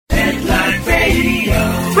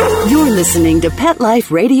You're listening to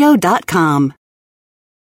PetLifeRadio.com.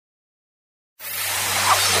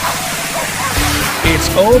 It's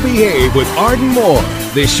Oh Behave with Arden Moore,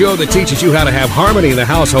 the show that teaches you how to have harmony in the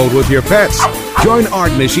household with your pets. Join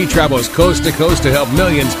Arden as she travels coast to coast to help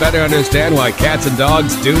millions better understand why cats and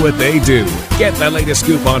dogs do what they do. Get the latest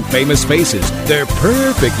scoop on famous faces, their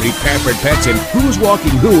perfectly pampered pets, and who's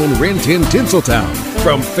walking who in Rin Tin Tinseltown.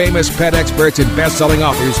 From famous pet experts and best-selling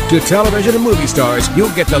authors to television and movie stars, you'll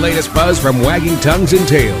get the latest buzz from wagging tongues and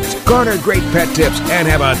tails. Garner great pet tips and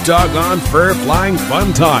have a doggone fur-flying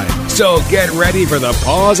fun time. So get ready for the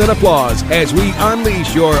pause and applause as we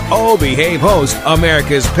unleash your Oh Behave host,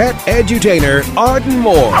 America's pet edutainer, Arden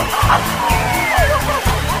Moore.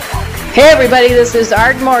 Hey everybody, this is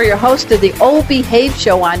Arden Moore, your host of the Oh Behave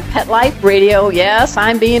Show on Pet Life Radio. Yes,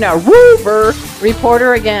 I'm being a Rover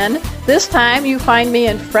reporter again. This time you find me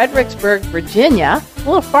in Fredericksburg, Virginia, a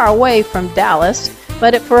little far away from Dallas,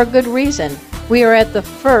 but for a good reason. We are at the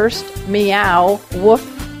first Meow Woof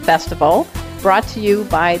Festival, brought to you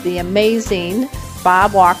by the amazing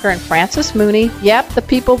Bob Walker and Francis Mooney. Yep, the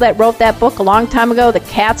people that wrote that book a long time ago, The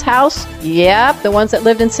Cat's House. Yep, the ones that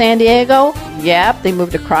lived in San Diego. Yep, they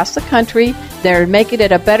moved across the country. They're making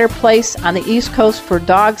it a better place on the East Coast for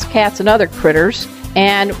dogs, cats, and other critters.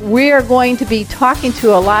 And we're going to be talking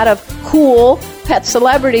to a lot of cool pet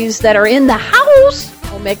celebrities that are in the house.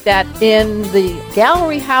 We'll make that in the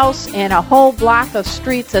Gallery House and a whole block of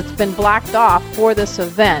streets that's been blocked off for this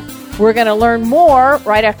event. We're going to learn more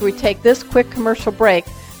right after we take this quick commercial break.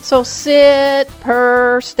 So sit,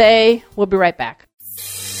 purr, stay. We'll be right back.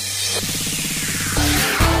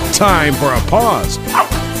 Time for a pause.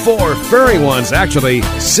 4 furry ones, actually.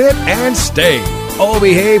 Sit and stay. Oh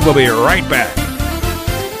Behave will be right back.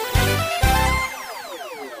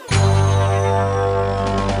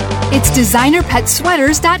 It's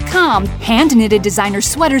DesignerPetSweaters.com. Hand-knitted designer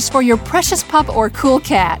sweaters for your precious pup or cool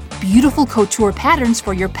cat. Beautiful couture patterns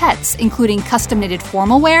for your pets, including custom-knitted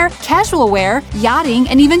formal wear, casual wear, yachting,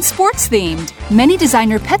 and even sports-themed. Many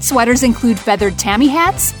designer pet sweaters include feathered tammy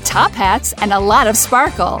hats, top hats, and a lot of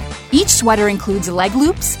sparkle. Each sweater includes leg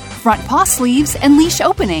loops, front paw sleeves, and leash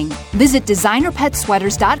opening. Visit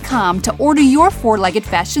DesignerPetSweaters.com to order your 4-legged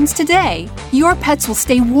fashions today. Your pets will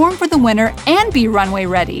stay warm for the winter and be runway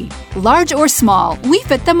ready. Large or small, we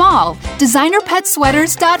fit them all.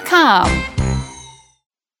 DesignerPetSweaters.com.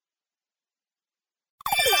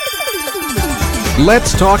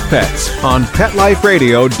 Let's Talk Pets on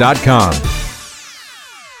PetLifeRadio.com.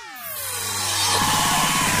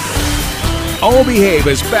 Oh Behave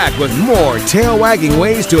is back with more tail-wagging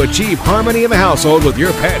ways to achieve harmony in the household with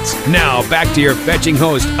your pets. Now, back to your fetching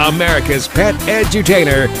host, America's pet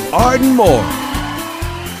edutainer, Arden Moore.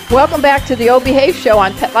 Welcome back to the Oh Behave Show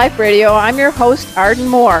on Pet Life Radio. I'm your host, Arden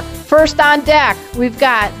Moore. First on deck, we've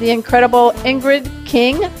got the incredible Ingrid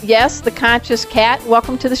King. Yes, the conscious cat.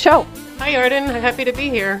 Welcome to the show. Hi, Arden. I'm happy to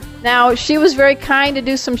be here. Now, she was very kind to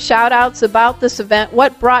do some shout-outs about this event.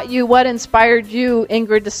 What inspired you,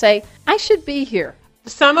 Ingrid, to say, I should be here?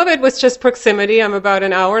 Some of it was just proximity. I'm about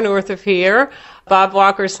an hour north of here. Bob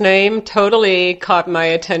Walker's name totally caught my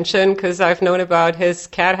attention because I've known about his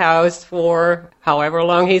cat house for however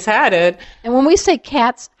long he's had it. And when we say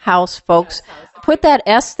cat's house, folks, put that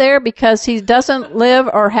S there because he doesn't live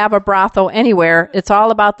or have a brothel anywhere. It's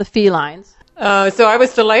all about the felines. So I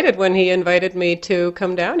was delighted when he invited me to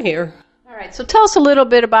come down here. All right, so tell us a little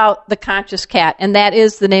bit about The Conscious Cat, and that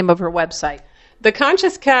is the name of her website. The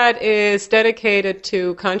Conscious Cat is dedicated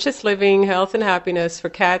to conscious living, health, and happiness for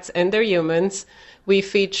cats and their humans. We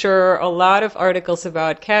feature a lot of articles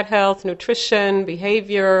about cat health, nutrition,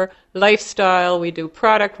 behavior, lifestyle. We do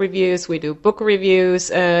product reviews, we do book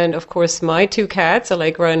reviews, and of course my 2 cats,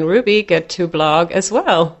 Allegra and Ruby, get to blog as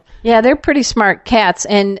well. Yeah, they're pretty smart cats.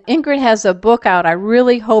 And Ingrid has a book out I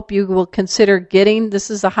really hope you will consider getting.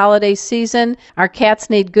 This is the holiday season. Our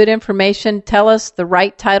cats need good information. Tell us the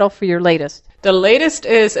right title for your latest. The latest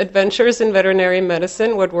is Adventures in Veterinary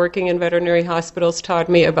Medicine, What Working in Veterinary Hospitals Taught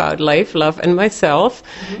Me About Life, Love, and Myself.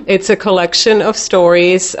 Mm-hmm. It's a collection of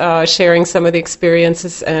stories sharing some of the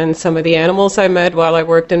experiences and some of the animals I met while I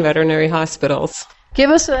worked in veterinary hospitals. Give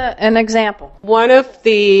us an example. One of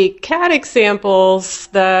the cat examples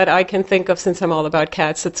that I can think of, since I'm all about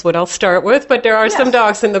cats, that's what I'll start with, but there are some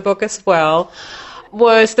dogs in the book as well,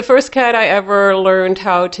 was the first cat I ever learned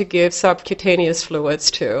how to give subcutaneous fluids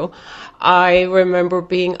to. I remember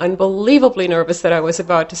being unbelievably nervous that I was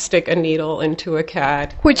about to stick a needle into a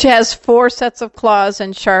cat. Which has 4 sets of claws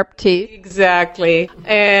and sharp teeth. Exactly.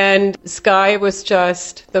 And Sky was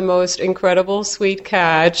just the most incredible, sweet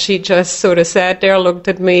cat. She just sort of sat there, looked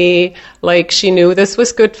at me like she knew this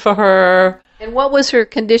was good for her. And what was her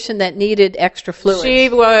condition that needed extra fluids? She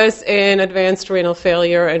was in advanced renal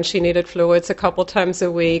failure, and she needed fluids a couple times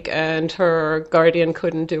a week, and her guardian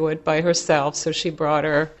couldn't do it by herself, so she brought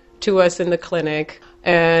her to us in the clinic.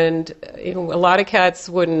 And a lot of cats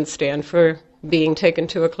wouldn't stand for being taken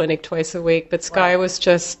to a clinic twice a week, but Sky was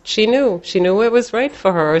just, she knew it was right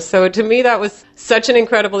for her. So to me, that was such an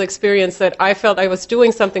incredible experience that I felt I was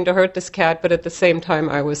doing something to hurt this cat, but at the same time,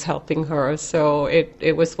 I was helping her. So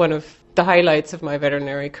it was one of the highlights of my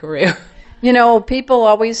veterinary career. People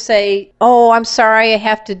always say, oh, I'm sorry, I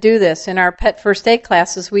have to do this. In our pet first aid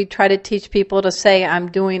classes, we try to teach people to say,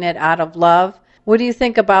 I'm doing it out of love. What do you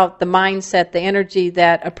think about the mindset, the energy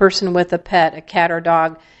that a person with a pet, a cat or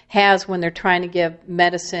dog, has when they're trying to give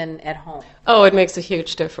medicine at home? Oh, it makes a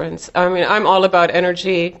huge difference. I mean, I'm all about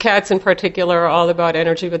energy. Cats in particular are all about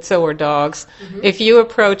energy, but so are dogs. Mm-hmm. If you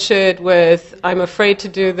approach it with, I'm afraid to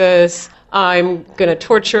do this, I'm going to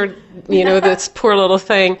torture, this poor little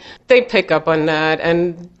thing, they pick up on that.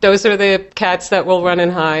 And those are the cats that will run and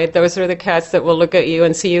hide. Those are the cats that will look at you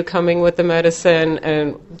and see you coming with the medicine,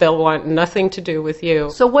 and they'll want nothing to do with you.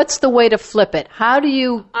 So what's the way to flip it? How do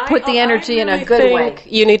you put the energy in a good way?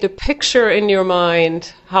 You need to picture in your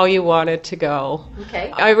mind how you want it to go. Okay.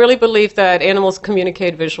 I really believe that animals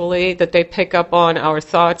communicate visually, that they pick up on our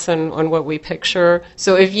thoughts and on what we picture.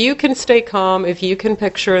 So if you can stay calm, if you can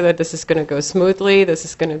picture that this is going to go smoothly, this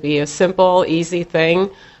is going to be a simple, easy thing,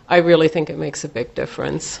 I really think it makes a big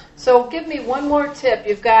difference. So give me one more tip.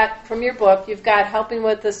 You've got, from your book, you've got helping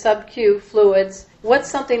with the sub-Q fluids. What's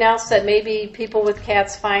something else that maybe people with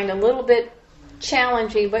cats find a little bit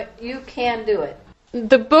challenging, but you can do it?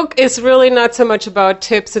 The book is really not so much about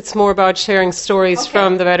tips, it's more about sharing stories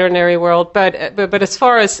from the veterinary world. But as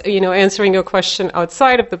far as, answering your question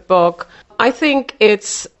outside of the book, I think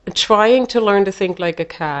it's trying to learn to think like a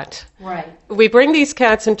cat. Right. We bring these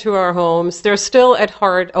cats into our homes. They're still at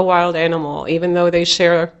heart a wild animal, even though they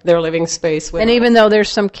share their living space with us. And even though there's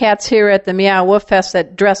some cats here at the Meow Wolf Fest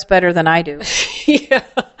that dress better than I do. Yeah.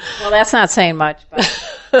 Well, that's not saying much.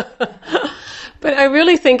 But But I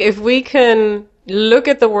really think if we can look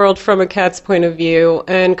at the world from a cat's point of view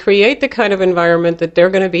and create the kind of environment that they're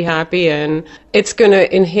going to be happy in, it's going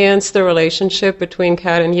to enhance the relationship between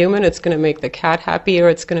cat and human. It's going to make the cat happier.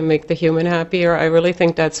 It's going to make the human happier. I really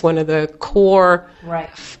think that's one of the core,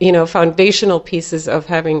 foundational pieces of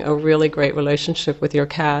having a really great relationship with your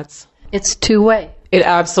cats. It's two-way. It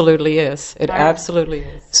absolutely is. It absolutely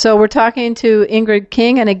is. So we're talking to Ingrid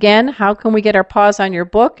King, and again, how can we get our paws on your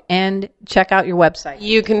book and check out your website?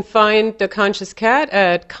 You can find The Conscious Cat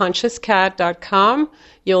at consciouscat.com.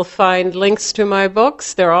 You'll find links to my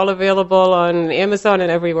books. They're all available on Amazon and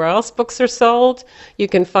everywhere else books are sold. You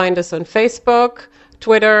can find us on Facebook,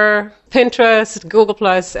 Twitter, Pinterest, Google+,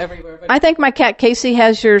 everywhere. I think my cat Casey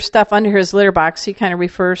has your stuff under his litter box. He kind of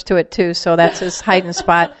refers to it, too, so that's his hiding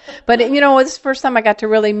spot. But, this is the first time I got to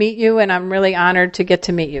really meet you, and I'm really honored to get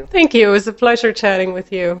to meet you. Thank you. It was a pleasure chatting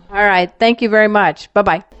with you. All right. Thank you very much.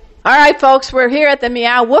 Bye-bye. All right, folks, we're here at the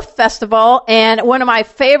Meow Wolf Festival, and one of my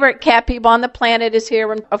favorite cat people on the planet is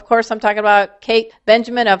here. Of course, I'm talking about Kate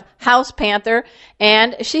Benjamin of House Panther,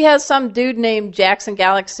 and she has some dude named Jackson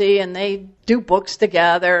Galaxy, and they do books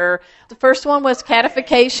together. The first one was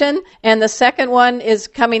Catification, and the second one is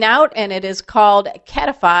coming out, and it is called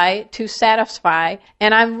Catify to Satisfy,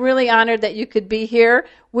 and I'm really honored that you could be here.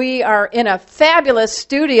 We are in a fabulous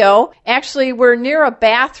studio. Actually, we're near a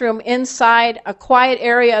bathroom inside a quiet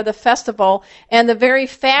area of the festival, and the very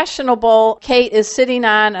fashionable Kate is sitting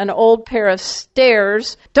on an old pair of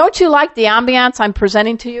stairs. Don't you like the ambiance I'm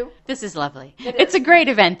presenting to you? This is lovely. It's a great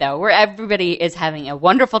event, though, where everybody is having a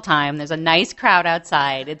wonderful time. There's a nice crowd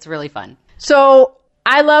outside. It's really fun. So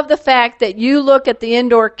I love the fact that you look at the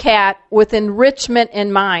indoor cat with enrichment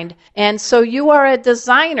in mind. And so you are a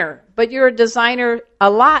designer, but you're a designer a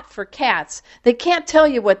lot for cats. They can't tell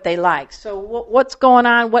you what they like. So what's going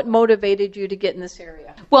on? What motivated you to get in this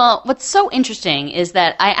area? Well, what's so interesting is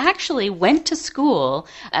that I actually went to school,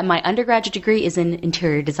 and my undergraduate degree is in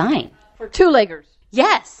interior design. For two-leggers.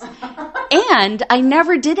 Yes. And I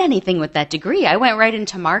never did anything with that degree. I went right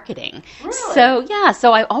into marketing. Really?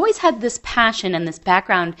 So I always had this passion and this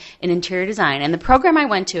background in interior design. And the program I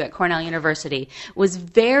went to at Cornell University was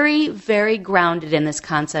very, very grounded in this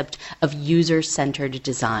concept of user-centered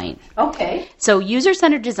design. Okay. So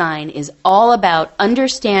user-centered design is all about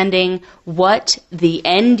understanding what the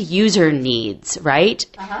end user needs, right?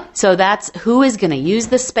 Uh-huh. So that's who is going to use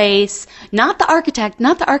the space, not the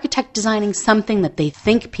architect designing something that they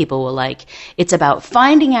think people will like. It's about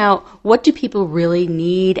finding out what do people really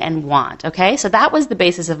need and want, okay? So that was the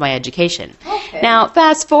basis of my education. Okay. Now,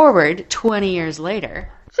 fast forward 20 years later,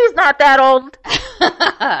 She's not that old.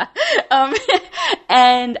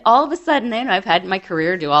 And all of a sudden, I've had my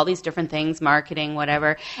career do all these different things, marketing,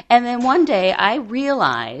 whatever. And then one day I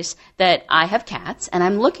realized that I have cats and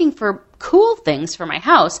I'm looking for cool things for my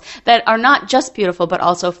house that are not just beautiful, but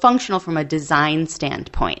also functional from a design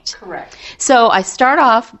standpoint. Correct. So I start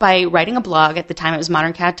off by writing a blog. At the time it was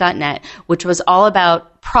moderncat.net, which was all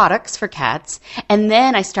about products for cats. And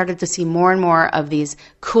then I started to see more and more of these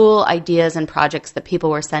cool ideas and projects that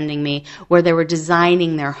people were sending me where they were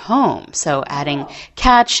designing their home. So adding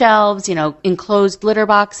cat shelves, enclosed litter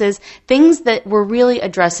boxes, things that were really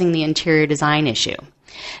addressing the interior design issue.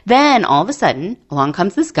 Then, all of a sudden, along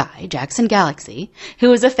comes this guy, Jackson Galaxy, who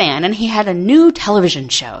was a fan, and he had a new television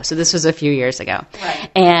show. So this was a few years ago.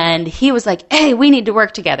 Right. And he was like, hey, we need to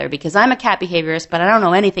work together because I'm a cat behaviorist, but I don't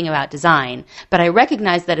know anything about design. But I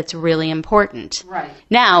recognize that it's really important. Right.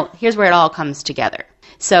 Now, here's where it all comes together.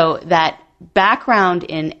 So that background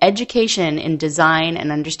in education in design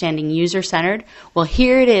and understanding user-centered, well,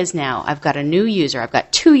 here it is now. I've got a new user. I've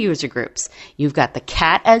got two user groups. You've got the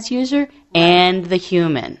cat as user and the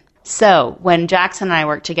human. So when Jackson and I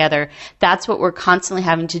work together, that's what we're constantly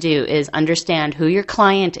having to do is understand who your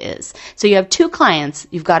client is. So you have two clients.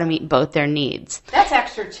 You've got to meet both their needs. That's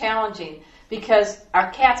extra challenging because our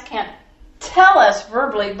cats can't tell us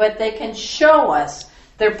verbally, but they can show us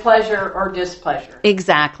their pleasure or displeasure.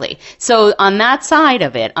 Exactly. So on that side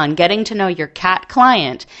of it, on getting to know your cat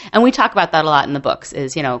client, and we talk about that a lot in the books,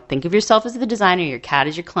 is, think of yourself as the designer, your cat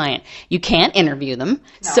is your client. You can't interview them.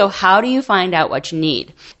 No. So how do you find out what you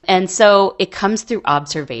need? And so it comes through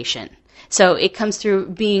observation. So it comes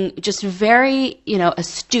through being just very,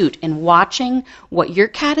 astute in watching what your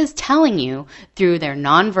cat is telling you through their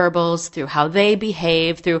nonverbals, through how they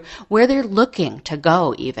behave, through where they're looking to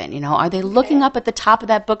go even. Are they looking up at the top of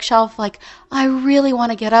that bookshelf like, I really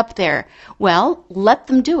want to get up there? Well, let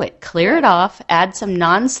them do it. Clear it off, add some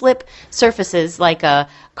non-slip surfaces like a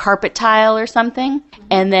carpet tile or something,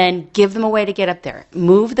 and then give them a way to get up there.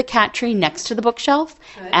 Move the cat tree next to the bookshelf,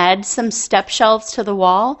 add some step shelves to the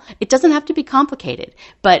wall. It doesn't have to be complicated,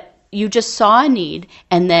 but you just saw a need,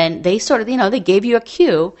 and then they sort of, they gave you a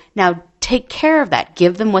cue. Now take care of that.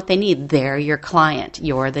 Give them what they need. They're your client.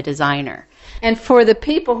 You're the designer. And for the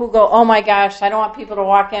people who go, oh my gosh, I don't want people to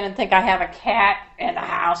walk in and think I have a cat in the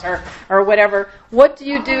house or whatever, what do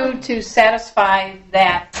you do to satisfy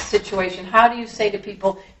that situation? How do you say to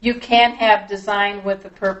people, you can have design with a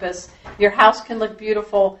purpose, your house can look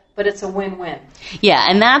beautiful, but it's a win-win? Yeah,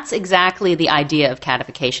 and that's exactly the idea of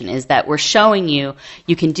catification, is that we're showing you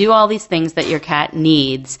can do all these things that your cat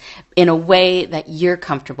needs in a way that you're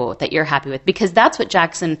comfortable with, that you're happy with, because that's what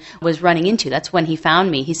Jackson was running into. That's when he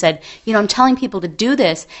found me. He said, I'm telling people to do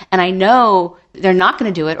this, and I know they're not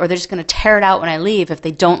going to do it, or they're just going to tear it out when I leave if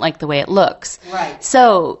they don't like the way it looks. Right.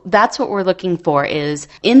 So that's what we're looking for, is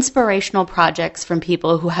inspirational projects from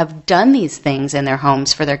people who have done these things in their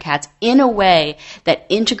homes for their cats in a way that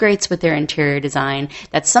integrates with their interior design,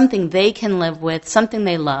 that's something they can live with, something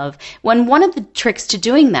they love. One of the tricks to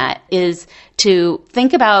doing that is to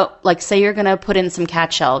think about, like, say you're going to put in some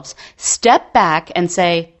cat shelves, step back and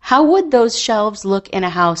say, how would those shelves look in a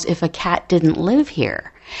house if a cat didn't live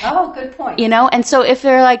here? Oh, good point. And so if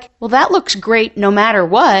they're like, well, that looks great no matter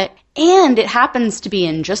what, and it happens to be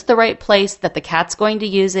in just the right place that the cat's going to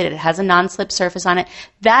use it, it has a non-slip surface on it,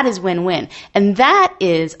 that is win-win. And that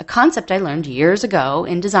is a concept I learned years ago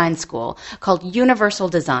in design school called universal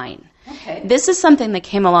design. Okay. This is something that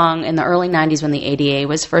came along in the early 90s when the ADA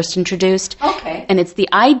was first introduced. Okay. And it's the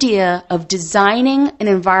idea of designing an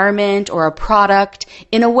environment or a product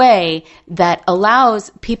in a way that allows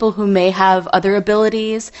people who may have other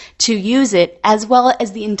abilities to use it, as well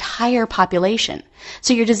as the entire population.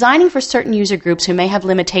 So you're designing for certain user groups who may have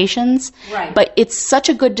limitations, right, but it's such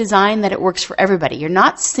a good design that it works for everybody. You're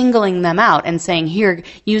not singling them out and saying, here,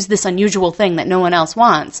 use this unusual thing that no one else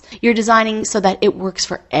wants. You're designing so that it works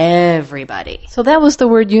for everybody. So that was the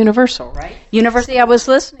word universal, right? Universal. See, I was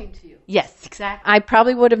listening to you. Yes, exactly. I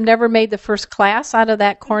probably would have never made the first class out of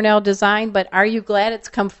that Cornell design, but are you glad it's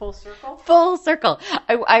come full circle? Full circle.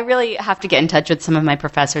 I really have to get in touch with some of my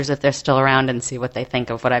professors if they're still around and see what they think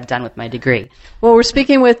of what I've done with my degree. Well, we're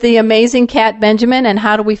speaking with the amazing Kat Benjamin, and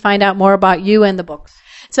how do we find out more about you and the books?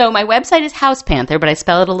 So my website is House Panther, but I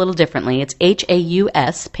spell it a little differently. It's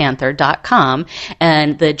Haus Panther.com,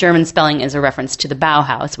 and the German spelling is a reference to the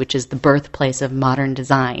Bauhaus, which is the birthplace of modern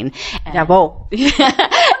design. Jawohl.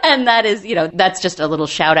 And that is, that's just a little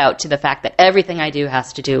shout out to the fact that everything I do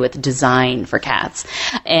has to do with design for cats.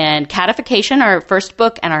 And Catification, our first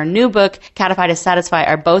book, and our new book, Catify to Satisfy,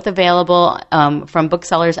 are both available from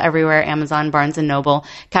booksellers everywhere, Amazon, Barnes & Noble.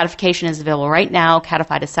 Catification is available right now.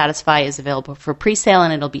 Catify to Satisfy is available for pre-sale,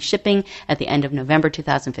 and it'll be shipping at the end of November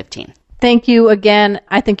 2015. Thank you again.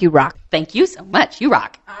 I think you rock. Thank you so much. You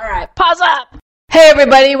rock. All right, pause up. Hey,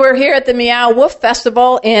 everybody. We're here at the Meow Wolf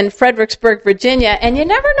Festival in Fredericksburg, Virginia, and you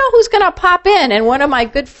never know who's going to pop in. And one of my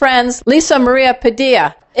good friends, Lisa Maria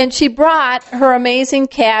Padilla, and she brought her amazing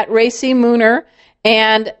cat, Racy Mooner,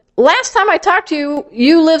 and last time I talked to you,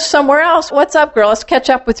 you live somewhere else. What's up, girl? Let's catch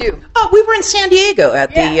up with you. Oh, we were in San Diego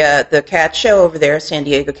at the cat show over there, San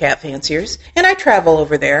Diego Cat Fanciers, and I travel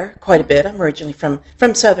over there quite a bit. I'm originally from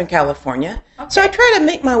Southern California, so I try to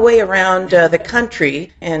make my way around the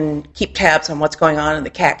country and keep tabs on what's going on in the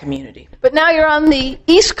cat community. But now you're on the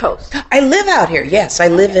East Coast. I live out here, yes. I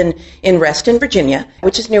live in Reston, Virginia,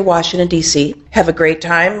 which is near Washington, D.C. Have a great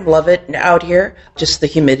time, love it out here. Just the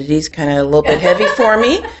humidity's kind of a little bit heavy for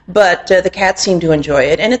me, but the cats seem to enjoy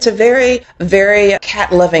it, and it's a very, very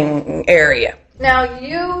cat-loving area. Now,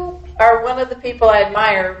 you are one of the people I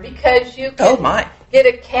admire because you can get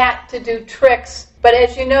a cat to do tricks, but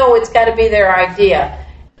as you know, it's got to be their idea.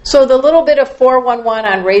 So the little bit of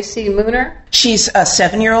 411 on Racy Mooner? She's a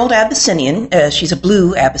 7-year-old Abyssinian. She's a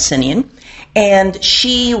blue Abyssinian. And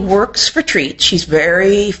she works for treats. She's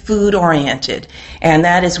very food-oriented. And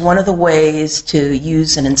that is one of the ways to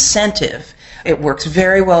use an incentive. It works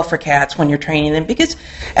very well for cats when you're training them because,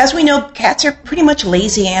 as we know, cats are pretty much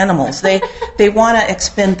lazy animals. They want to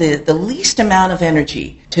expend the least amount of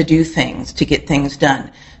energy to do things, to get things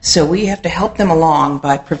done. So we have to help them along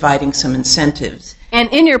by providing some incentives.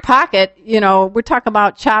 And in your pocket, we're talking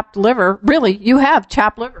about chopped liver. Really, you have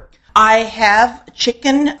chopped liver. I have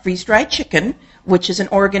chicken, freeze-dried chicken, which is an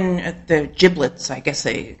organ, the giblets, I guess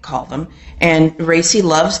they call them. And Racy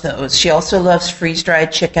loves those. She also loves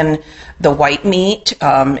freeze-dried chicken, the white meat.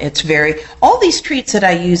 All these treats that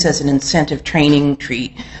I use as an incentive training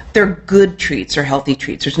treat, they're good treats or healthy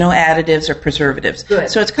treats. There's no additives or preservatives. Good.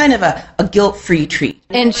 So it's kind of a guilt-free treat.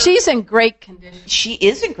 And she's in great condition. She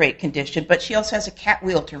is in great condition, but she also has a cat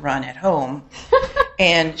wheel to run at home.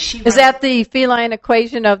 And is that the feline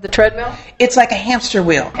equation of the treadmill? It's like a hamster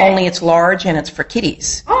wheel, only it's large and it's for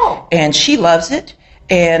kitties. Oh. And she loves it.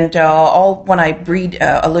 And when I breed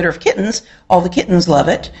a litter of kittens, all the kittens love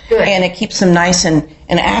it. Good. And it keeps them nice and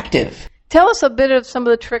active. Tell us a bit of some of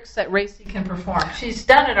the tricks that Racy can perform. She's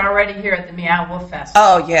done it already here at the Meow Wolf Fest.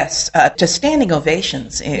 Oh, yes. To standing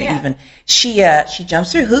ovations, even. She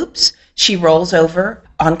jumps through hoops. She rolls over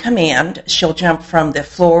on command. She'll jump from the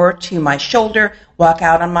floor to my shoulder, walk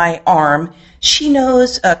out on my arm. She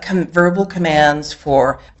knows verbal commands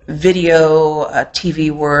for video,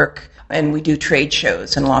 TV work, and we do trade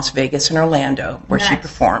shows in Las Vegas and Orlando where she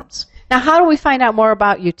performs. Now, how do we find out more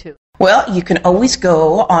about you two? Well, you can always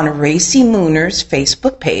go on Racy Mooner's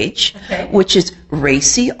Facebook page, which is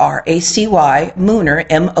Racy, R-A-C-Y, Mooner,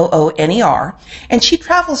 M-O-O-N-E-R, and she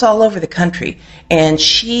travels all over the country, and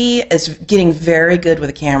she is getting very good with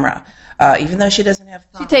a camera. Even though she doesn't have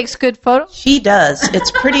fun. She takes good photos? She does.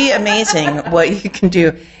 It's pretty amazing what you can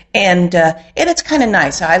do. And it's kind of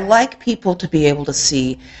nice. I like people to be able to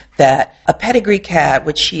see that a pedigree cat,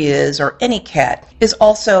 which she is, or any cat, is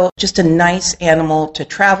also just a nice animal to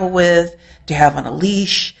travel with, to have on a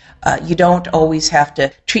leash. You don't always have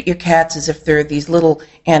to treat your cats as if they're these little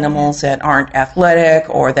animals that aren't athletic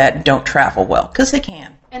or that don't travel well, because they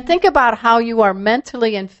can. And think about how you are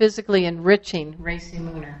mentally and physically enriching Racy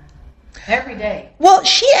Mooner. Every day. Well,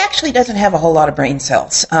 she actually doesn't have a whole lot of brain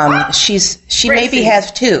cells. She maybe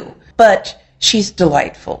has 2, but she's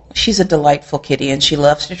delightful. She's a delightful kitty, and she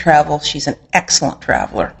loves to travel. She's an excellent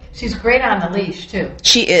traveler. She's great on the leash, too.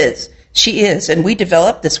 She is. And we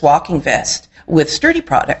developed this walking vest with Sturdy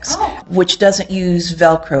Products, which doesn't use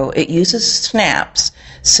Velcro. It uses snaps.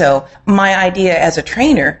 So my idea as a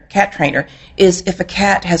trainer, cat trainer, is if a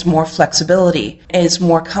cat has more flexibility, is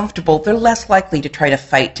more comfortable, they're less likely to try to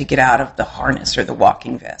fight to get out of the harness or the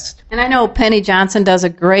walking vest. And I know Penny Johnson does a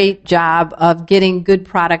great job of getting good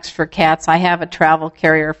products for cats. I have a travel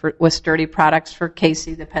carrier with Sturdy Products for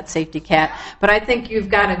Casey, the pet safety cat. But I think you've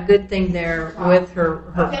got a good thing there with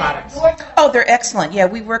her products. Oh, they're excellent. Yeah,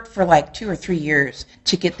 we worked for like 2 or 3 years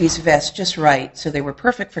to get these vests just right, so they were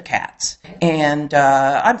perfect for cats. And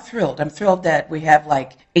I'm thrilled. I'm thrilled that we have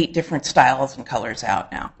like 8 different styles and colors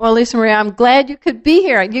out now. Well, Lisa Maria, I'm glad you could be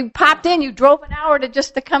here. You popped in. You drove an hour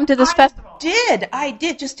to come to this festival. I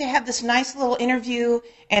did, just to have this nice little interview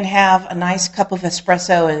and have a nice cup of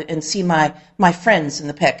espresso and see my friends in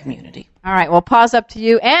the pet community. All right, well, paws up to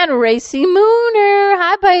you and Racy Mooner.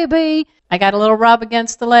 Hi, baby. I got a little rub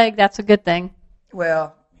against the leg. That's a good thing.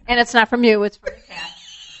 Well, And it's not from you. It's from the cat.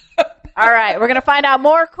 All right, we're going to find out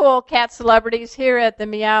more cool cat celebrities here at the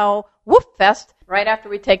Meow Woof Fest right after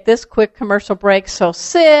we take this quick commercial break. So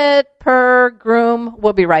sit, purr, groom.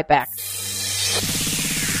 We'll be right back.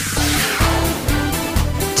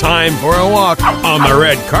 Time for a walk on the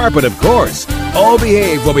red carpet, of course. Oh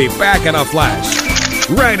Behave will be back in a flash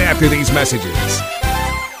right after these messages.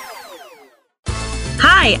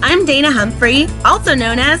 Hi, I'm Dana Humphrey, also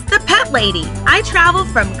known as the Pet Lady. I travel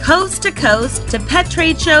from coast to coast to pet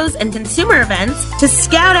trade shows and consumer events to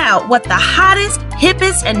scout out what the hottest,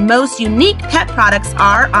 hippest, and most unique pet products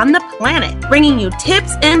are on the planet, bringing you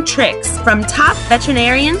tips and tricks from top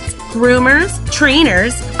veterinarians, groomers,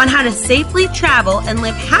 trainers on how to safely travel and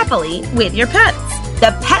live happily with your pets.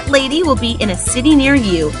 The Pet Lady will be in a city near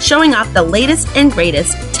you, showing off the latest and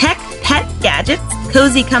greatest tech pet gadgets,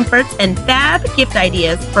 cozy comforts, and fab gift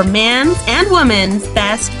ideas for man's and woman's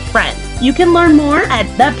best friend. You can learn more at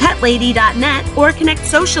thepetlady.net or connect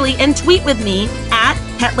socially and tweet with me at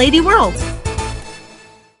PetLadyWorld.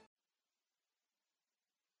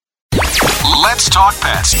 Let's talk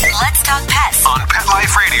pets Let's talk pets on Pet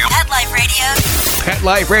Life Radio. Pet Life Radio.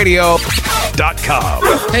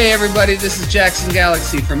 PetLifeRadio.com. Hey everybody, this is Jackson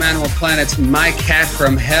Galaxy from Animal Planet's My Cat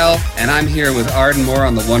from Hell, and I'm here with Arden Moore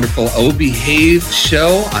on the wonderful Oh Behave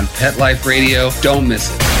show on Pet Life Radio. Don't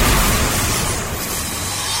miss it.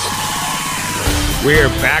 We're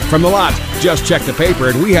back from the lot. Just checked the paper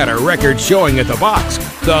and we had a record showing at the box.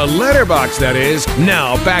 The letterbox, that is.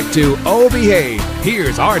 Now back to Oh Behave.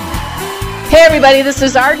 Here's Arden. Hey, everybody, this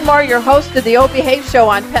is Arden Moore, your host of the O Behave Show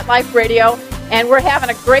on Pet Life Radio, and we're having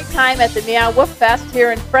a great time at the Meow Woof Fest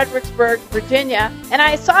here in Fredericksburg, Virginia. And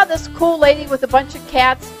I saw this cool lady with a bunch of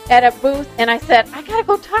cats at a booth, and I said, I got to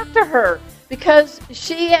go talk to her because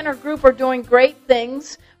she and her group are doing great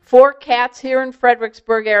things for cats here in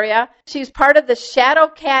Fredericksburg area. She's part of the Shadow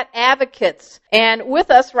Cat Advocates. And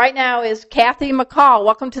with us right now is Kathy McCall.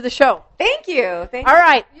 Welcome to the show. Thank you. All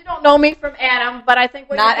right. You don't know me from Adam, but I think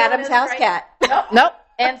what Not you're doing Adam's is house great. cat. Nope.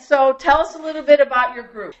 And so tell us a little bit about your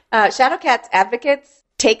group. Shadow Cats Advocates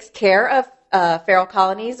takes care of feral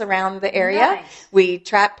colonies around the area. Nice. We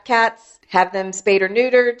trap cats, have them spayed or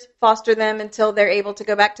neutered, foster them until they're able to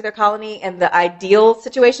go back to their colony, and the ideal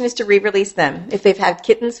situation is to re-release them. If they've had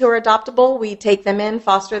kittens who are adoptable, we take them in,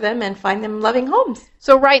 foster them, and find them loving homes.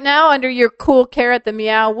 So right now, under your cool care at the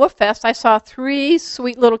Meow Woof Fest, I saw 3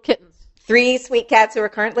 sweet little kittens. 3 sweet cats who are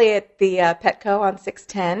currently at the Petco on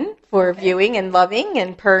 610 for viewing and loving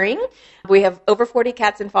and purring. We have over 40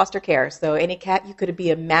 cats in foster care, so any cat you could be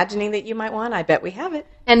imagining that you might want, I bet we have it.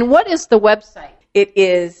 And what is the website? It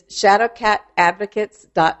is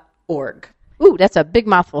shadowcatadvocates.org. Ooh, that's a big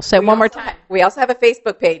mouthful. Say it one more time. We also have a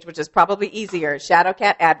Facebook page, which is probably easier, Shadow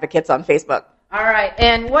Cat Advocates on Facebook. All right.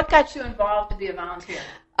 And what got you involved to be a volunteer?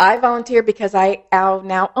 I volunteer because I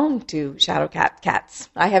now own 2 Shadow Cat cats.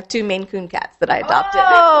 I have 2 Maine Coon cats that I adopted.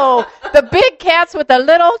 Oh, the big cats with the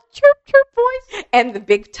little chirp, chirp voice. And the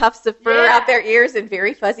big tufts of fur out their ears and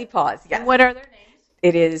very fuzzy paws. Yes. And what are their names?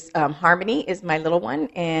 It is Harmony is my little one,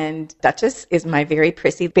 and Duchess is my very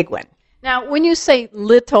prissy big one. Now, when you say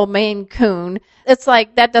little Maine Coon, it's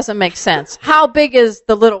like that doesn't make sense. How big is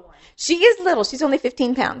the little one? She is little. She's only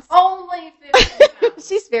 15 pounds. Only 15 pounds.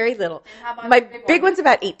 She's very little. And how about my the big one's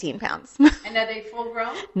about 18 pounds. And are they full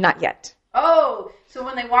grown? Not yet. Oh, so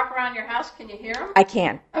when they walk around your house, can you hear them? I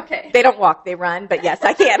can. Okay. They don't walk, they run, but yes,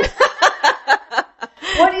 I can.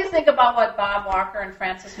 What do you think about what Bob Walker and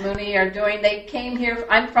Francis Mooney are doing? They came here.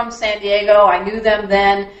 I'm from San Diego. I knew them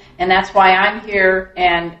then, and that's why I'm here.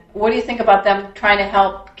 And what do you think about them trying to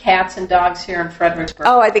help cats and dogs here in Fredericksburg?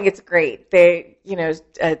 Oh, I think it's great.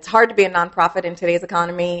 It's hard to be a nonprofit in today's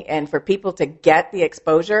economy, and for people to get the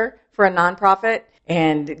exposure for a nonprofit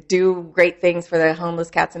and do great things for the homeless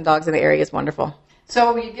cats and dogs in the area is wonderful.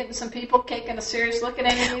 So are you getting some people taking a serious look at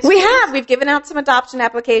any of these We things? have. We've given out some adoption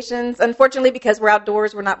applications. Unfortunately, because we're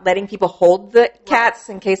outdoors, we're not letting people hold the cats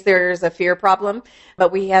in case there's a fear problem.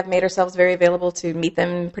 But we have made ourselves very available to meet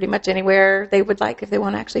them pretty much anywhere they would like if they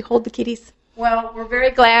want to actually hold the kitties. Well, we're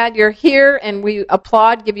very glad you're here, and we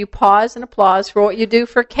give you pause and applause for what you do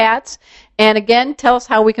for cats. And again, tell us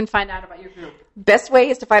how we can find out about your group. Best way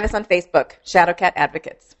is to find us on Facebook, Shadow Cat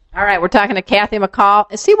Advocates. All right, we're talking to Kathy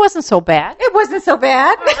McCall. See, it wasn't so bad. It wasn't so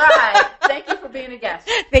bad. All right. Thank you for being a guest.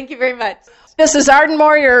 Thank you very much. This is Arden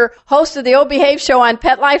Moore, your host of the O Behave Show on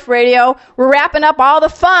Pet Life Radio. We're wrapping up all the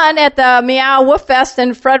fun at the Meow Woof Fest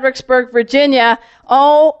in Fredericksburg, Virginia.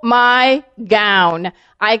 Oh, my gown.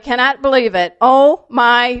 I cannot believe it. Oh,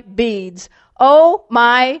 my beads. Oh,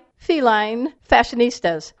 my feline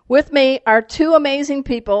fashionistas. With me are two amazing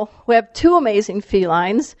people who have two amazing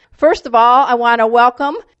felines. First of all, I want to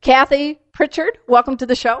welcome Kathy Pritchard. Welcome to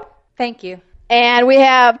the show. Thank you. And we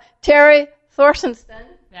have Terry Thorstensen.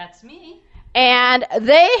 That's me. And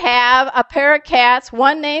they have a pair of cats,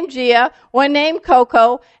 one named Gia, one named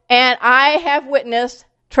Coco, and I have witnessed,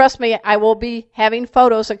 trust me, I will be having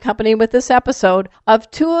photos accompanied with this episode,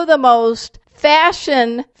 of two of the most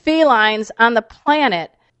fashion felines on the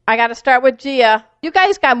planet. I got to start with Gia. You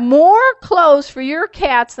guys got more clothes for your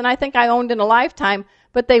cats than I think I owned in a lifetime,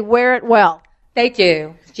 but they wear it well. They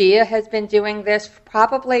do. Gia has been doing this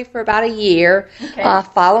probably for about a year,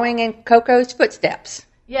 following in Coco's footsteps.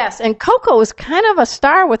 Yes, and Coco is kind of a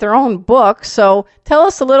star with her own book, so tell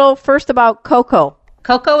us a little first about Coco.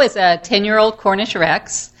 Coco is a 10-year-old Cornish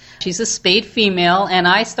Rex. She's a spayed female, and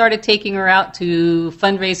I started taking her out to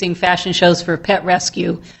fundraising fashion shows for pet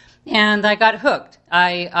rescue, and I got hooked.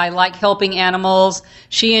 I like helping animals.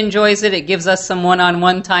 She enjoys it. It gives us some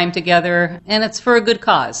one-on-one time together, and it's for a good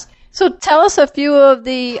cause. So tell us a few of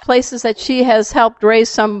the places that she has helped raise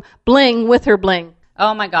some bling with her bling.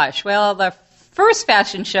 Oh, my gosh. Well, the first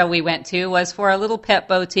fashion show we went to was for a little pet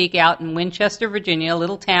boutique out in Winchester, Virginia, a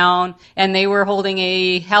little town, and they were holding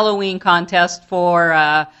a Halloween contest for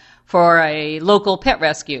a local pet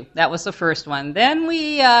rescue. That was the first one. Then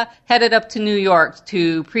we headed up to New York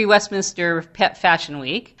to Pre-Westminster Pet Fashion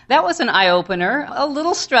Week. That was an eye-opener, a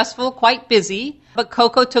little stressful, quite busy, but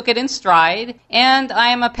Coco took it in stride. And I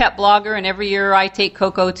am a pet blogger, and every year I take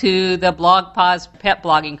Coco to the BlogPaws pet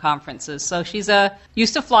blogging conferences. So she's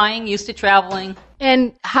used to flying, used to traveling.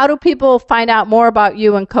 And how do people find out more about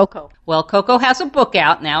you and Coco? Well, Coco has a book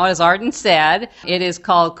out now, as Arden said. It is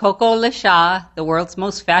called Coco Le Chat, the world's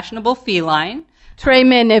most fashionable feline. Très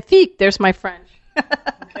magnifique, there's my French.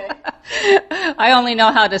 Okay. I only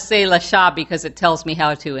know how to say Le Chat because it tells me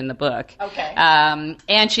how to in the book. Okay.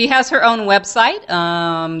 And she has her own website,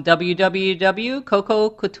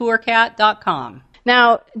 www.cococouturecat.com.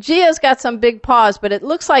 Now, Gia's got some big paws, but it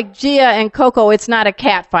looks like Gia and Coco, it's not a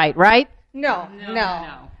cat fight, right? No.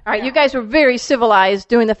 All right, you guys were very civilized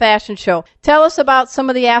doing the fashion show. Tell us about some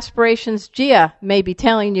of the aspirations Gia may be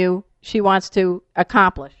telling you she wants to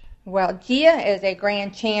accomplish. Well, Gia is a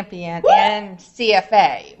grand champion in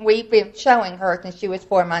CFA. We've been showing her since she was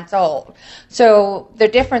 4 months old. So the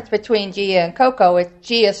difference between Gia and Coco is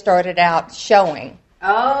Gia started out showing.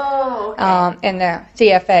 Oh, okay. In the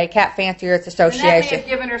CFA, Cat Fanciers Association. And that may have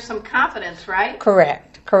given her some confidence, right?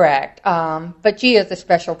 Correct. But Gia's a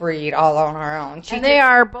special breed all on her own. And they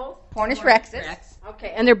are both Cornish Rexes.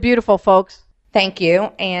 Okay, and they're beautiful, folks. Thank you.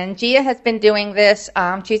 And Gia has been doing this,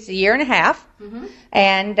 she's a year and a half. Mm-hmm.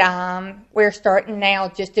 And we're starting now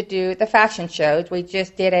just to do the fashion shows. We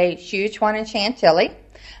just did a huge one in Chantilly.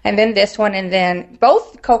 And then this one. And then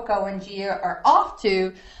both Coco and Gia are off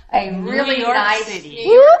to a really nice City.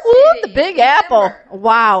 The Big Apple.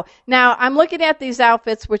 Wow. Now, I'm looking at these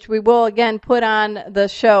outfits, which we will, again, put on the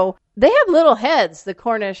show. They have little heads, the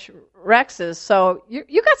Cornish Rexes. So you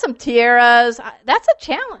got some tiaras. That's a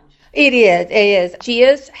challenge. It is.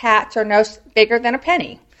 Gia's hats are no bigger than a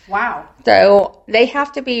penny. Wow. So they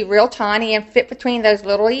have to be real tiny and fit between those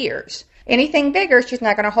little ears. Anything bigger, she's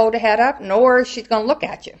not going to hold her head up, nor she's going to look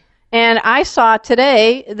at you. And I saw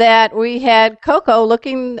today that we had Coco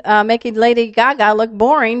making Lady Gaga look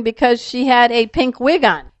boring because she had a pink wig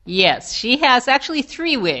on. Yes, she has actually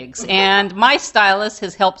 3 wigs, and my stylist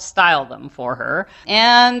has helped style them for her.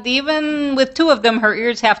 And even with 2 of them, her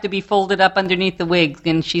ears have to be folded up underneath the wig,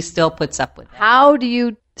 and she still puts up with it. How do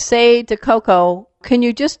you say to Coco, can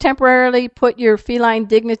you just temporarily put your feline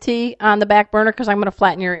dignity on the back burner because I'm going to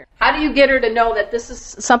flatten your ear? How do you get her to know that this is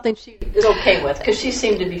something she is okay with? Because she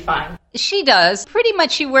seemed to be fine. She does. Pretty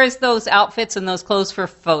much she wears those outfits and those clothes for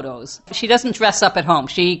photos. She doesn't dress up at home.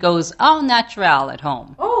 She goes all natural at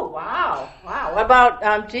home. Oh, wow. What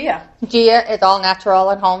about Gia? Gia is all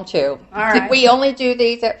natural at home, too. All right. We only do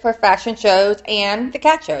these for fashion shows and the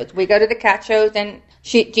cat shows. We go to the cat shows and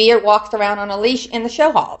Gia walks around on a leash in the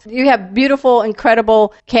show halls. You have beautiful,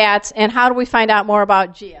 incredible cats. And how do we find out more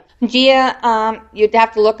about Gia? Gia, you'd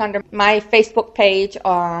have to look under my Facebook page,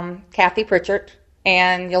 Kathy Pritchard,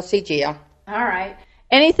 and you'll see Gia. All right.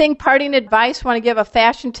 Anything parting advice? Want to give a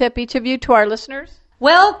fashion tip, each of you, to our listeners?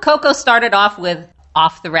 Well, Coco started off with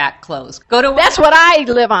off-the-rack clothes. That's what I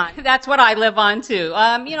live on. That's what I live on, too.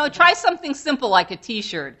 Try something simple like a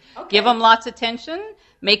T-shirt. Okay. Give them lots of tension.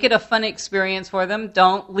 Make it a fun experience for them.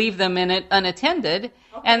 Don't leave them in it unattended.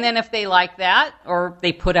 Okay. And then if they like that or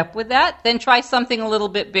they put up with that, then try something a little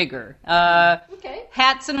bit bigger.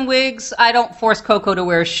 Hats and wigs. I don't force Coco to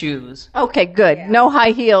wear shoes. Okay, good. Yeah. No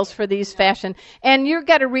high heels for these fashion. And you've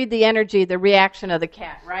got to read the energy, the reaction of the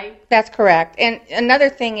cat, right? That's correct. And another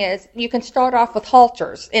thing is you can start off with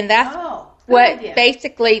halters. And that's what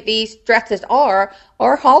basically these dresses are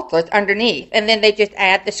halters underneath. And then they just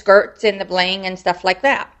add the skirts and the bling and stuff like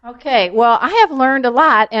that. Okay, well, I have learned a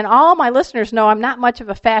lot, and all my listeners know I'm not much of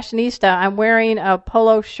a fashionista. I'm wearing a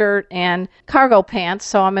polo shirt and cargo pants,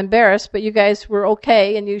 so I'm embarrassed, but you guys were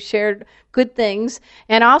okay, and you shared good things.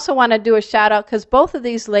 And I also want to do a shout-out because both of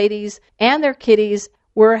these ladies and their kitties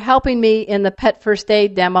were helping me in the Pet First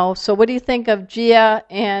Aid demo. So what do you think of Gia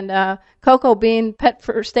and Coco being Pet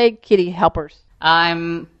First Aid kitty helpers?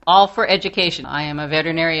 I'm all for education. I am a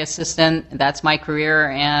veterinary assistant. That's my career,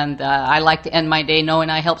 and I like to end my day knowing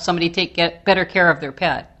I help somebody get better care of their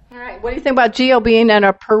pet. All right. What do you think about Gio being in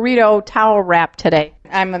a Perito towel wrap today?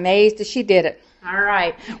 I'm amazed that she did it. All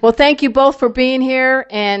right. Well, thank you both for being here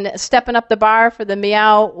and stepping up the bar for the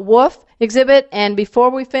Meow Woof exhibit. And before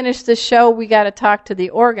we finish this show, we got to talk to the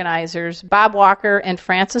organizers, Bob Walker and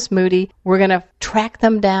Francis Moody. We're going to track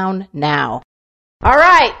them down now. All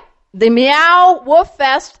right. The Meow Woof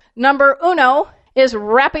Fest number uno is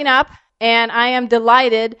wrapping up, and I am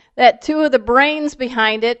delighted that two of the brains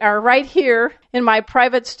behind it are right here in my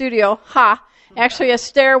private studio. Actually a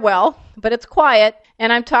stairwell, but it's quiet.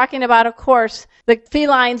 And I'm talking about, of course, the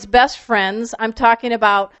feline's best friends. I'm talking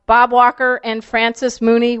about Bob Walker and Francis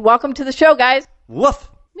Mooney. Welcome to the show, guys. Woof.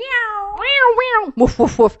 Meow. Meow, meow. Woof,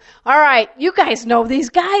 woof, woof. All right, you guys know these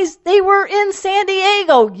guys. They were in San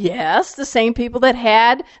Diego. Yes, the same people that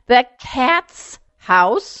had the Cat's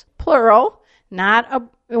House, plural, not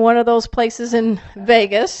one of those places in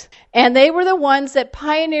Vegas. And they were the ones that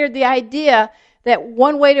pioneered the idea that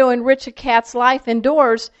one way to enrich a cat's life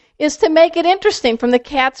indoors is to make it interesting from the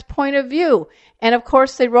cat's point of view. And, of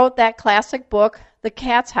course, they wrote that classic book, The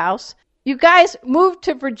Cat's House. You guys moved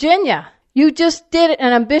to Virginia. You just did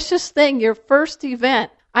an ambitious thing, your first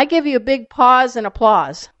event. I give you a big pause and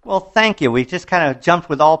applause. Well, thank you. We just kind of jumped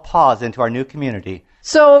with all paws into our new community.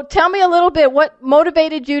 So tell me a little bit, what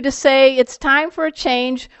motivated you to say it's time for a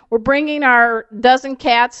change? We're bringing our dozen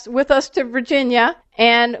cats with us to Virginia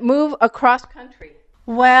and move across country.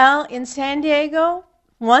 Well, in San Diego,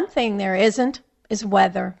 one thing there isn't is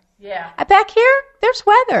weather. Yeah. Back here, there's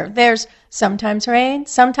weather. There's sometimes rain,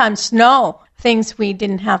 sometimes snow, things we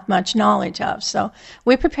didn't have much knowledge of. So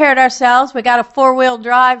we prepared ourselves. We got a four-wheel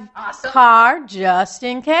drive car just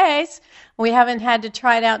in case. We haven't had to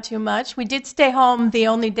try it out too much. We did stay home the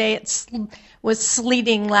only day it was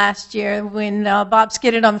sleeting last year. When Bob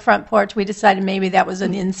skidded on the front porch, we decided maybe that was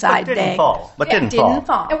an inside day. Didn't fall. Didn't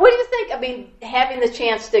fall. And what do you think, having the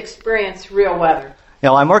chance to experience real weather?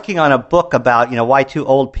 I'm working on a book about, why two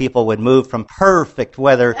old people would move from perfect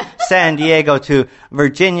weather, San Diego, to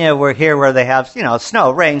Virginia. We're here where they have, snow,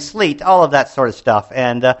 rain, sleet, all of that sort of stuff.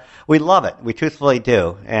 And we love it. We truthfully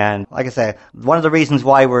do. And like I say, one of the reasons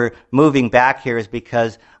why we're moving back here is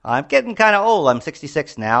because I'm getting kind of old. I'm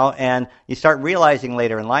 66 now. And you start realizing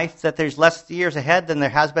later in life that there's less years ahead than there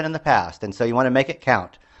has been in the past. And so you want to make it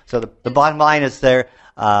count. So the bottom line is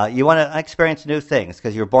you want to experience new things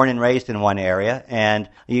because you were born and raised in one area, and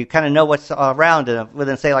you kind of know what's around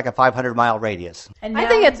within, say, like a 500-mile radius. And I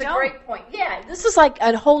think it's a great point. Yeah, this is like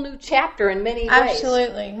a whole new chapter in many ways.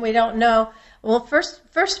 Absolutely. We don't know. Well, first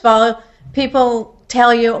of all, people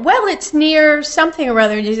tell you, well, it's near something or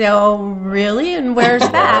other. You say, oh, really? And where's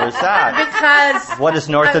that? Where's that? Because what is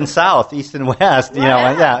north and south, east and west?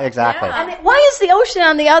 Yeah, exactly. Yeah. And why is the ocean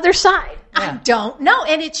on the other side? I don't know.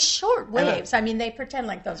 And it's short waves. They pretend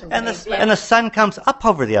like those are waves. And the sun comes up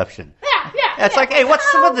over the ocean. Yeah. It's like, hey, what's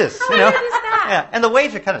with this? How weird is that? Yeah, and the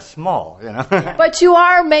waves are kind of small, But you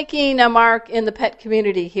are making a mark in the pet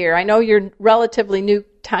community here. I know you're relatively new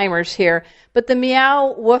timers here, but the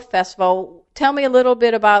Meow Woof Festival, tell me a little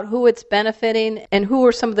bit about who it's benefiting and who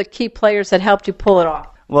are some of the key players that helped you pull it off.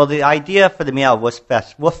 Well, the idea for the Meow Woof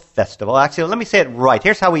Festival, actually, let me say it right.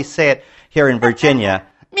 Here's how we say it here in Virginia.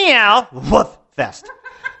 Meow Woof Fest.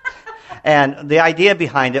 And the idea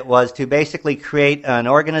behind it was to basically create an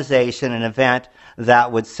organization, an event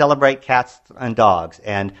that would celebrate cats and dogs,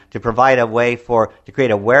 and to provide a way to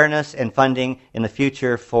create awareness and funding in the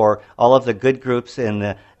future for all of the good groups in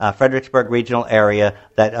the Fredericksburg regional area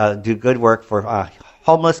that do good work for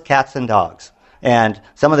homeless cats and dogs. And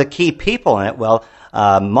some of the key people in it, well,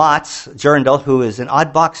 Mats Jerndal, who is in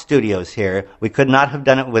Oddbox Studios here, we could not have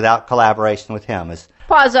done it without collaboration with him.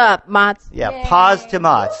 Pause up, Mats. Yeah, pause to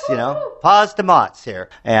Mats, pause to Mats here.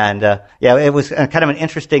 And it was kind of an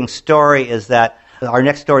interesting story is that our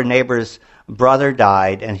next door neighbor's brother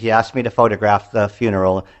died, and he asked me to photograph the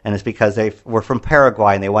funeral, and it's because they were from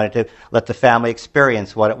Paraguay, and they wanted to let the family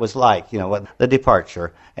experience what it was like, what the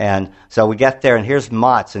departure. And so we get there, and here's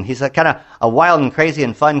Mats, and he's kind of a wild and crazy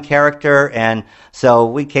and fun character, and so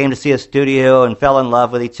we came to see a studio and fell in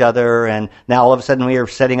love with each other, and now all of a sudden we are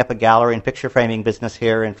setting up a gallery and picture framing business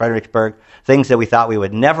here in Fredericksburg, things that we thought we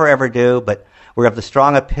would never, ever do, but we're of the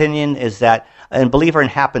strong opinion is that, and believer in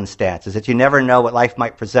happenstance, is that you never know what life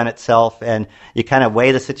might present itself, and you kind of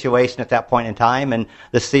weigh the situation at that point in time, and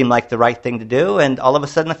this seemed like the right thing to do, and all of a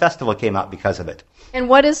sudden a festival came out because of it. And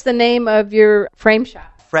what is the name of your frame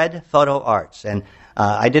shop? Fred Photo Arts, and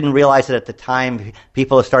I didn't realize it at the time.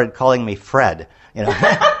 People started calling me Fred.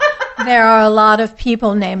 There are a lot of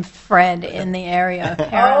people named Fred in the area,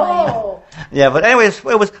 apparently. Oh. Yeah, but anyways,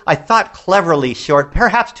 it was, I thought, cleverly short,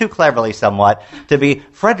 perhaps too cleverly somewhat, to be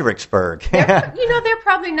Fredericksburg. They're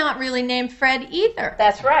probably not really named Fred either.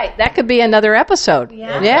 That's right. That could be another episode.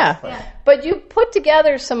 Yeah. But you put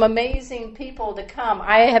together some amazing people to come.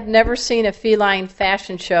 I have never seen a feline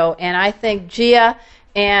fashion show, and I think Gia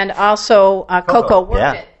and also Coco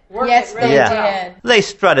worked it. Yes, they did. They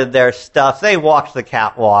strutted their stuff. They walked the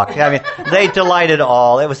catwalk. I mean, they delighted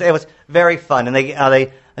all. It was very fun, and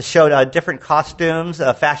they showed different costumes,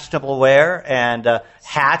 fashionable wear, and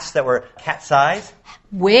hats that were cat size.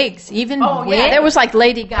 Wigs, even wigs. Yeah, there was like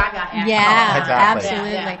Lady Gaga. Yeah, exactly.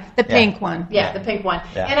 absolutely. Yeah. The pink one. Yeah, the pink one.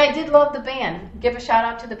 Yeah. And I did love the band. Give a shout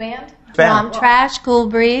out to the band. Trash, Cool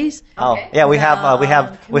Breeze. Oh, yeah, we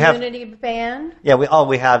have community band. Yeah,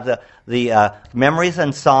 we have the Memories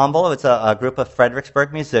Ensemble. It's a group of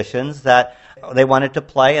Fredericksburg musicians that they wanted to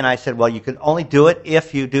play, and I said, well, you can only do it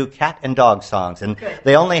if you do cat and dog songs. And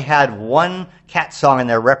they only had one cat song in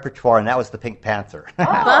their repertoire, and that was the Pink Panther.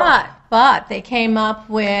 But they came up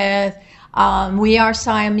with We Are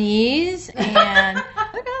Siamese and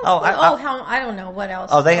I don't know what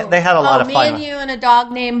else. Oh, they had a lot of fun. Me and You and a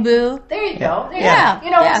Dog Named Boo. There you go. Yeah.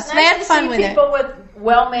 It's nice to fun see with people with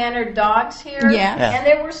well-mannered dogs here. Yeah. And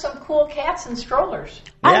there were some cool cats and strollers.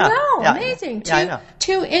 I know, amazing. I know.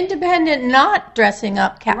 Two independent, not dressing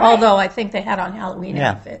up cats, although I think they had on Halloween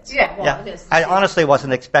outfits. Yeah, it is. I honestly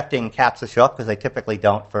wasn't expecting cats to show up because they typically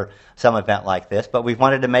don't for some event like this, but we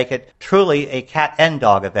wanted to make it truly a cat and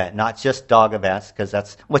dog event, not just dog events, because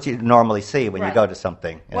that's what you normally see when you go to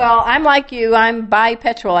something. Well, I'm like you. I'm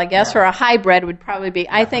bipedal, I guess, or a hybrid would probably be.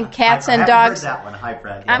 I think cats and dogs. I haven't heard that one,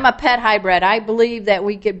 hybrid. I'm a pet hybrid. I believe that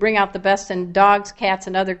we could bring out the best in dogs, cats,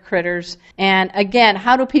 and other critters. And again,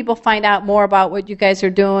 how do people find out more about what you guys are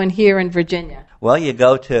doing here in Virginia? Well, you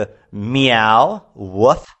go to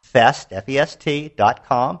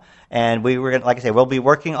meowwooffest.com, and we were, like I say, we'll be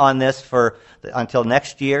working on this until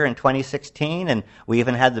next year in 2016, and we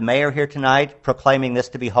even had the mayor here tonight proclaiming this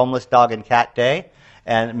to be Homeless Dog and Cat Day,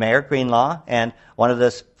 and Mayor Greenlaw. And one of the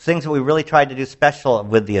things that we really tried to do special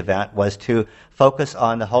with the event was to focus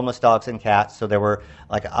on the homeless dogs and cats. So there were,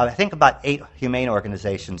 I think, about 8 humane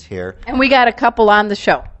organizations here. And we got a couple on the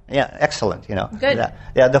show. Yeah, excellent. Good.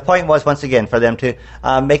 The point was, once again, for them to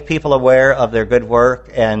make people aware of their good work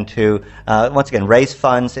and to, once again, raise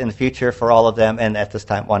funds in the future for all of them, and at this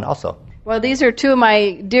time, one also. Well, these are two of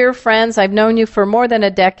my dear friends. I've known you for more than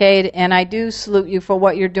a decade, and I do salute you for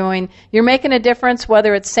what you're doing. You're making a difference,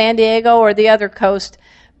 whether it's San Diego or the other coast,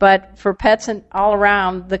 but for pets and all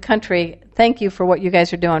around the country, thank you for what you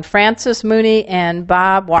guys are doing. Francis Mooney and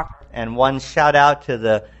Bob Walker. And one shout out to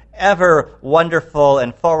the ever wonderful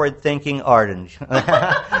and forward-thinking Arden.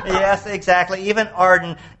 Yes, exactly. Even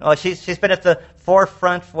Arden, she's been at the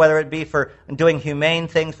forefront, whether it be for doing humane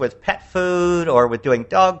things with pet food or with doing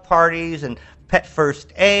dog parties and pet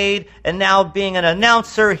first aid, and now being an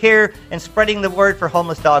announcer here and spreading the word for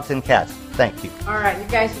homeless dogs and cats. Thank you. All right, you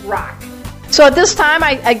guys rock. So at this time,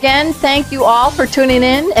 I again thank you all for tuning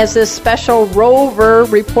in as this special rover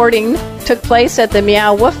reporting took place at the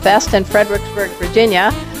Meow Woof Fest in Fredericksburg,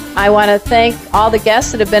 Virginia. I want to thank all the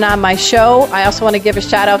guests that have been on my show. I also want to give a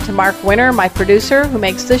shout out to Mark Winter, my producer, who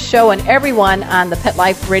makes this show, and everyone on the Pet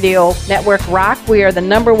Life Radio Network rock. We are the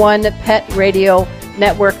 #1 pet radio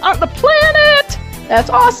network on the planet. That's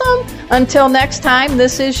awesome. Until next time,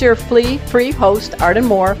 this is your flea-free host, Arden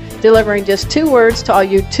Moore, delivering just 2 words to all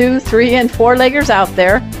you 2, 3, and 4-leggers out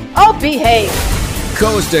there. Oh, behave.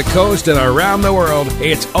 coast to coast and around the world,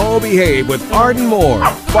 it's Oh Behave with Arden Moore.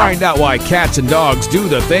 Find out why cats and dogs do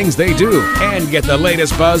the things they do and get the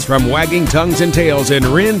latest buzz from wagging tongues and tails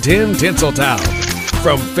in Rin Tin Tinseltown.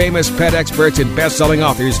 From famous pet experts and best-selling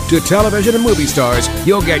authors to television and movie stars,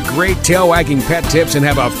 you'll get great tail-wagging pet tips and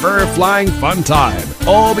have a fur-flying fun time.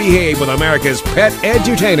 All Behave with America's pet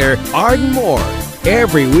edutainer, Arden Moore.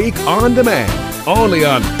 Every week on demand, only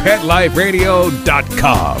on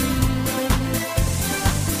PetLifeRadio.com.